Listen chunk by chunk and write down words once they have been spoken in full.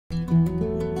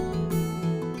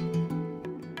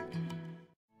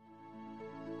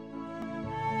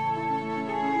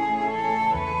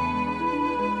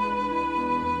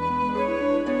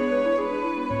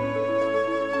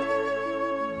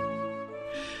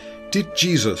Did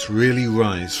Jesus really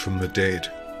rise from the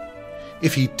dead?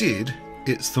 If he did,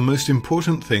 it's the most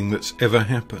important thing that's ever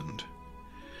happened.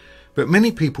 But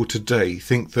many people today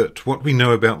think that what we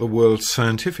know about the world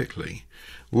scientifically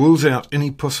rules out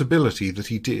any possibility that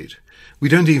he did. We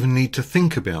don't even need to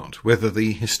think about whether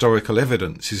the historical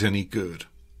evidence is any good.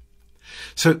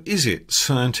 So is it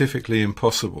scientifically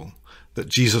impossible that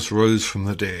Jesus rose from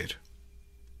the dead?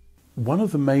 One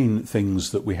of the main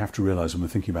things that we have to realise when we're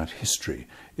thinking about history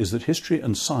is that history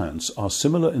and science are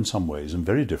similar in some ways and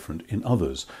very different in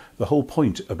others. The whole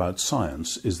point about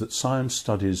science is that science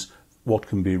studies what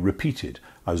can be repeated.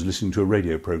 I was listening to a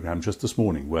radio programme just this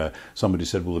morning where somebody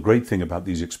said, well, the great thing about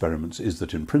these experiments is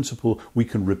that in principle we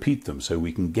can repeat them, so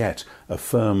we can get a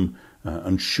firm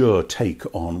and sure take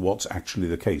on what's actually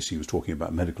the case. He was talking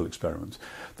about medical experiments.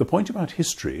 The point about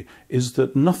history is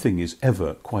that nothing is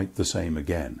ever quite the same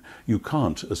again. You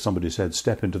can't, as somebody said,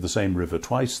 step into the same river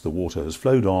twice. The water has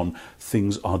flowed on.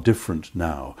 Things are different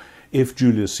now. If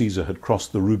Julius Caesar had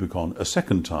crossed the Rubicon a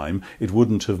second time, it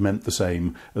wouldn't have meant the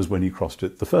same as when he crossed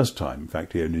it the first time. In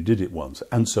fact, he only did it once,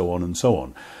 and so on and so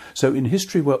on. So in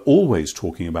history, we're always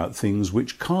talking about things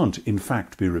which can't, in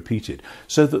fact, be repeated,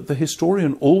 so that the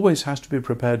historian always has to be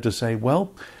prepared to say,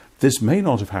 well, this may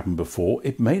not have happened before,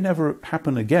 it may never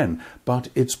happen again, but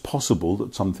it's possible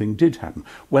that something did happen.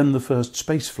 When the first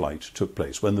space flight took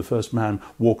place, when the first man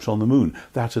walked on the moon,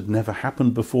 that had never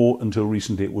happened before. Until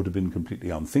recently it would have been completely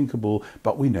unthinkable,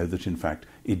 but we know that in fact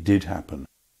it did happen.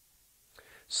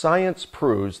 Science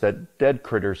proves that dead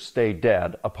critters stay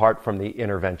dead apart from the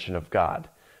intervention of God.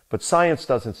 But science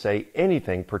doesn't say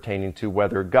anything pertaining to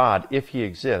whether God, if he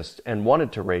exists and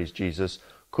wanted to raise Jesus,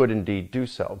 could indeed do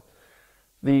so.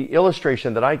 The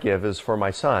illustration that I give is for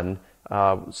my son,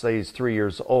 say he's 3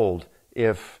 years old.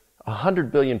 If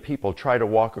 100 billion people try to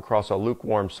walk across a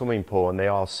lukewarm swimming pool and they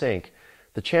all sink,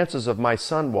 the chances of my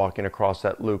son walking across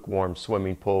that lukewarm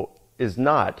swimming pool is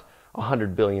not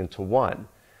 100 billion to 1.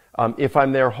 If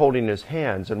I'm there holding his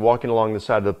hands and walking along the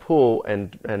side of the pool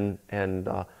and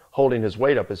holding his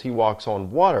weight up as he walks on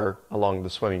water along the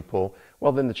swimming pool,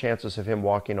 well, then the chances of him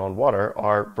walking on water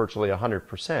are virtually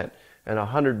 100%. And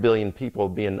 100 billion people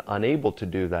being unable to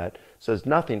do that says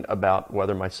nothing about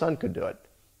whether my son could do it.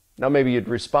 Now maybe you'd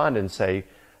respond and say,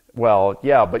 well,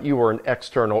 yeah, but you were an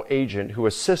external agent who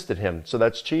assisted him, so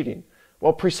that's cheating.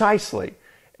 Well, precisely.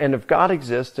 And if God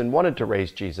exists and wanted to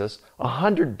raise Jesus,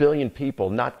 100 billion people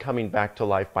not coming back to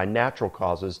life by natural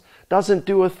causes doesn't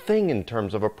do a thing in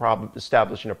terms of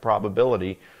establishing a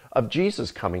probability of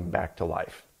Jesus coming back to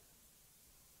life.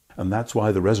 And that's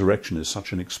why the resurrection is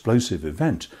such an explosive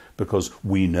event, because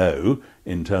we know,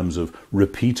 in terms of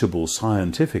repeatable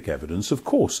scientific evidence, of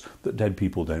course, that dead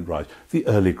people don't rise. The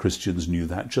early Christians knew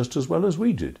that just as well as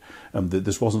we did. That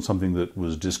this wasn't something that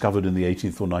was discovered in the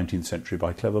 18th or 19th century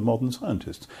by clever modern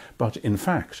scientists. But in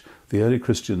fact, the early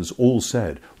Christians all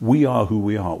said, we are who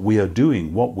we are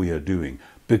doing what we are doing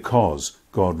because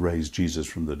God raised Jesus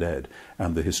from the dead.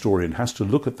 And the historian has to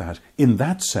look at that in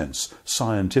that sense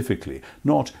scientifically,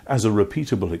 not as a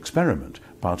repeatable experiment,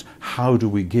 but how do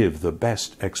we give the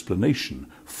best explanation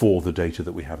for the data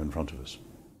that we have in front of us.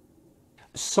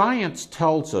 Science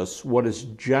tells us what is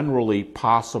generally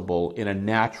possible in a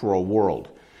natural world.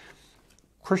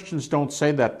 Christians don't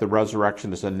say that the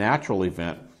resurrection is a natural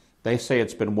event. They say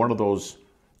it's been one of those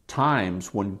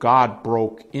times when God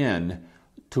broke in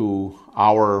to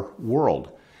our world.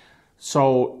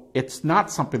 So it's not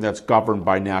something that's governed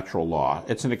by natural law.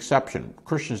 It's an exception.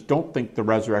 Christians don't think the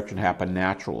resurrection happened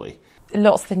naturally.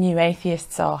 Lots of the new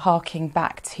atheists are harking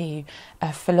back to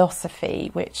philosophy,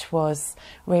 which was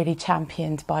really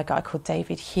championed by a guy called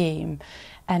David Hume.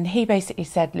 And he basically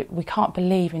said, look, we can't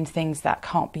believe in things that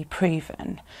can't be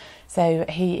proven. So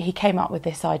he came up with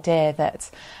this idea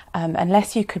that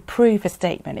unless you could prove a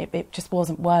statement, it just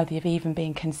wasn't worthy of even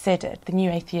being considered. The new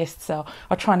atheists are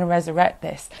trying to resurrect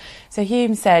this. So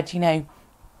Hume said, you know,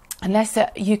 unless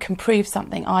you can prove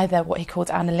something, either what he called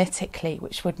analytically,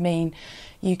 which would mean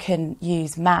you can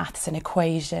use maths, an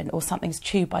equation, or something's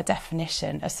true by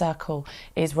definition, a circle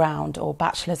is round, or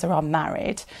bachelors are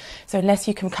unmarried. So unless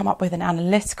you can come up with an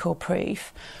analytical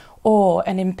proof, or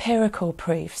an empirical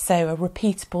proof, so a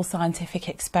repeatable scientific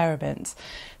experiment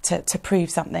to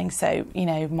prove something. So, you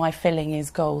know, my filling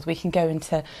is gold. We can go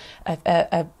into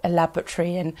a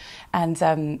laboratory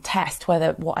and test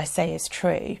whether what I say is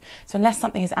true. So unless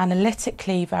something is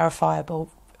analytically verifiable,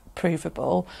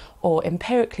 provable, or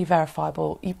empirically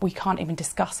verifiable, we can't even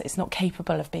discuss it. It's not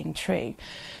capable of being true.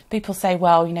 People say,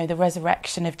 well, you know, the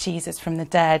resurrection of Jesus from the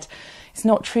dead, it's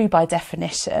not true by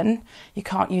definition. You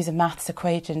can't use a maths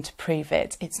equation to prove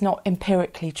it. It's not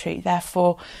empirically true.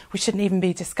 Therefore, we shouldn't even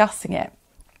be discussing it.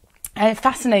 And it's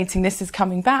fascinating this is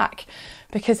coming back,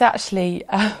 because actually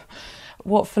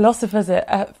what philosophers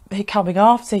coming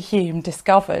after Hume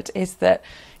discovered is that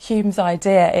Hume's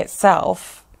idea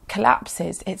itself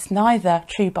collapses. It's neither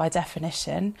true by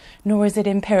definition, nor is it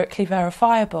empirically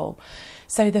verifiable.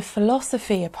 So the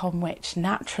philosophy upon which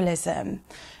naturalism,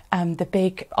 the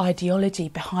big ideology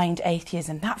behind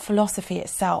atheism, that philosophy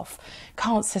itself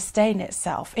can't sustain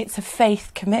itself. It's a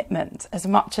faith commitment as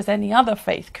much as any other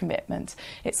faith commitment.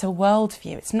 It's a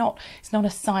worldview. It's not a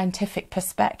scientific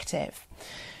perspective.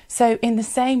 So in the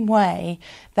same way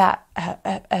that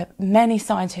many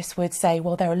scientists would say,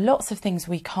 well, there are lots of things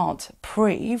we can't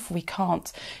prove, we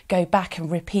can't go back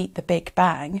and repeat the Big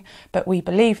Bang, but we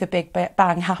believe the Big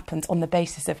Bang happened on the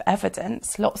basis of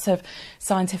evidence. Lots of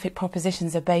scientific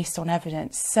propositions are based on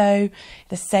evidence. So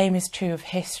the same is true of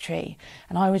history.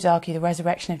 And I would argue the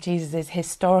resurrection of Jesus is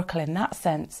historical in that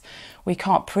sense. We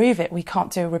can't prove it, we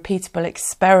can't do a repeatable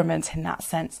experiment in that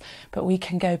sense, but we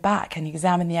can go back and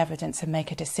examine the evidence and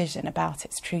make a decision about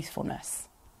its truthfulness.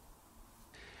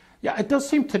 Yeah, it does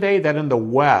seem today that in the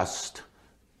West,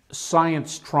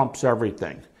 science trumps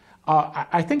everything.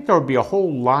 I think there would be a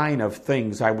whole line of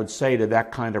things I would say to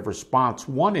that kind of response.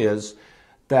 One is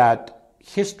that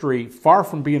history, far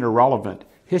from being irrelevant,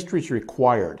 history is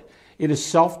required. It is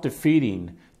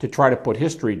self-defeating to try to put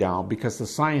history down because the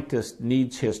scientist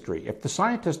needs history. If the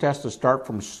scientist has to start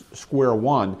from square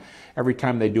one every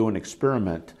time they do an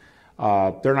experiment,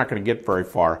 they're not going to get very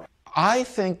far. I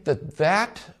think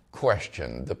that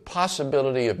question, the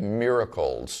possibility of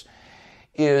miracles,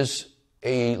 is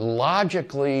a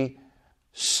logically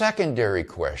secondary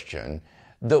question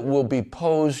that will be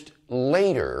posed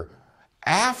later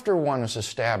after one has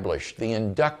established the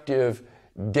inductive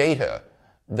data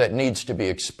that needs to be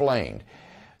explained.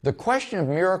 The question of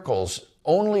miracles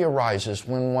only arises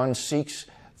when one seeks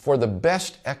for the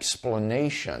best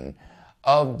explanation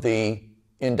of the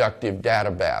inductive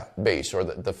database or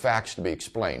the facts to be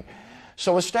explained.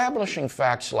 So establishing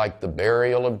facts like the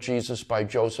burial of Jesus by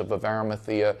Joseph of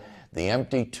Arimathea, the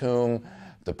empty tomb,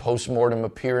 the post-mortem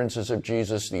appearances of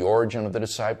Jesus, the origin of the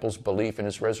disciples' belief in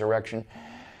his resurrection,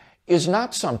 is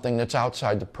not something that's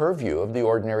outside the purview of the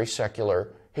ordinary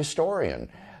secular historian.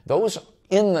 Those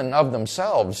in and of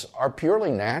themselves are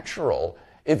purely natural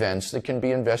events that can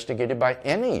be investigated by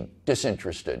any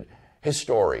disinterested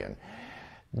historian.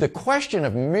 The question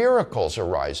of miracles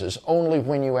arises only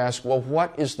when you ask, well,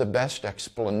 what is the best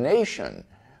explanation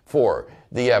for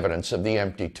the evidence of the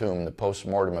empty tomb, the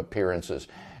post-mortem appearances,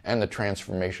 and the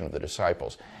transformation of the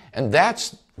disciples? And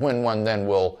that's when one then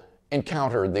will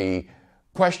encounter the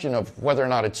question of whether or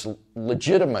not it's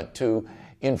legitimate to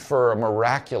infer a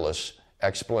miraculous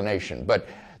explanation. But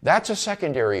that's a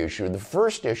secondary issue. The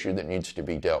first issue that needs to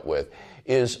be dealt with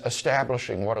is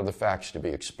establishing what are the facts to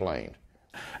be explained.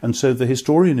 And so the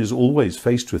historian is always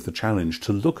faced with the challenge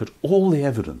to look at all the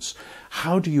evidence.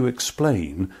 How do you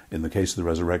explain, in the case of the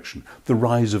resurrection, the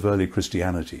rise of early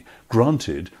Christianity?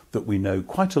 Granted that we know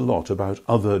quite a lot about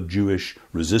other Jewish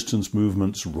resistance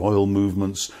movements, royal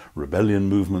movements, rebellion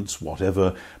movements,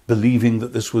 whatever, believing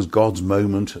that this was God's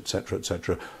moment,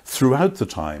 etc., throughout the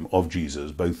time of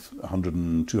Jesus, both 100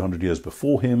 and 200 years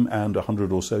before him and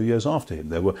 100 or so years after him.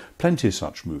 There were plenty of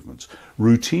such movements.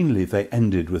 Routinely, they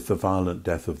ended with the violent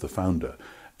death of the founder.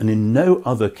 And in no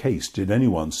other case did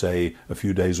anyone say a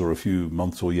few days or a few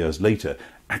months or years later,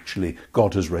 actually,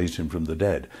 God has raised him from the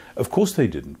dead. Of course they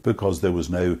didn't, because there was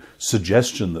no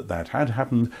suggestion that that had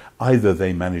happened. Either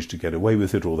they managed to get away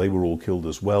with it, or they were all killed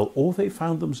as well, or they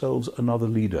found themselves another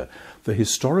leader. The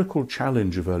historical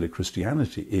challenge of early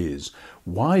Christianity is,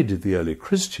 why did the early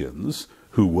Christians,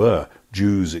 who were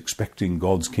Jews expecting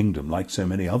God's kingdom, like so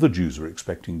many other Jews were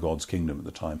expecting God's kingdom at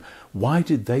the time, why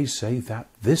did they say that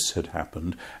this had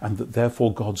happened and that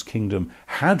therefore God's kingdom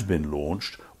had been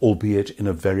launched, albeit in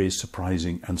a very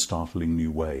surprising and startling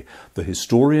new way? The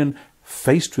historian,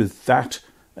 faced with that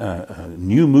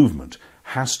new movement,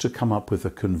 has to come up with a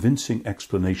convincing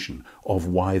explanation of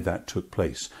why that took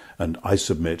place. And I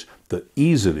submit that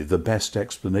easily the best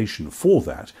explanation for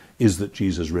that is that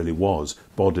Jesus really was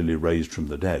bodily raised from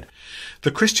the dead.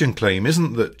 The Christian claim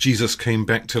isn't that Jesus came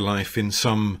back to life in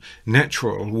some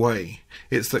natural way.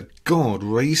 It's that God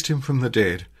raised him from the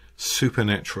dead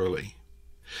supernaturally.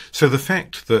 So the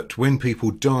fact that when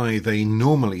people die they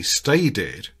normally stay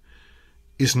dead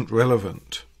isn't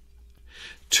relevant.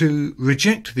 To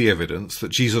reject the evidence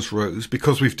that Jesus rose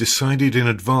because we've decided in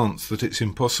advance that it's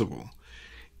impossible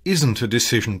isn't a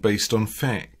decision based on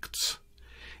facts.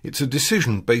 It's a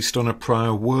decision based on a prior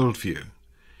worldview.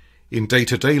 In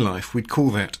day-to-day life, we'd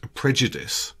call that a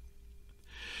prejudice.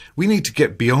 We need to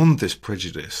get beyond this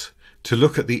prejudice to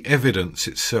look at the evidence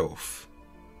itself.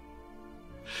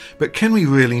 But can we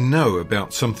really know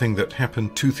about something that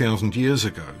happened 2,000 years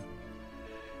ago?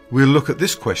 We'll look at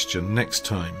this question next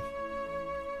time.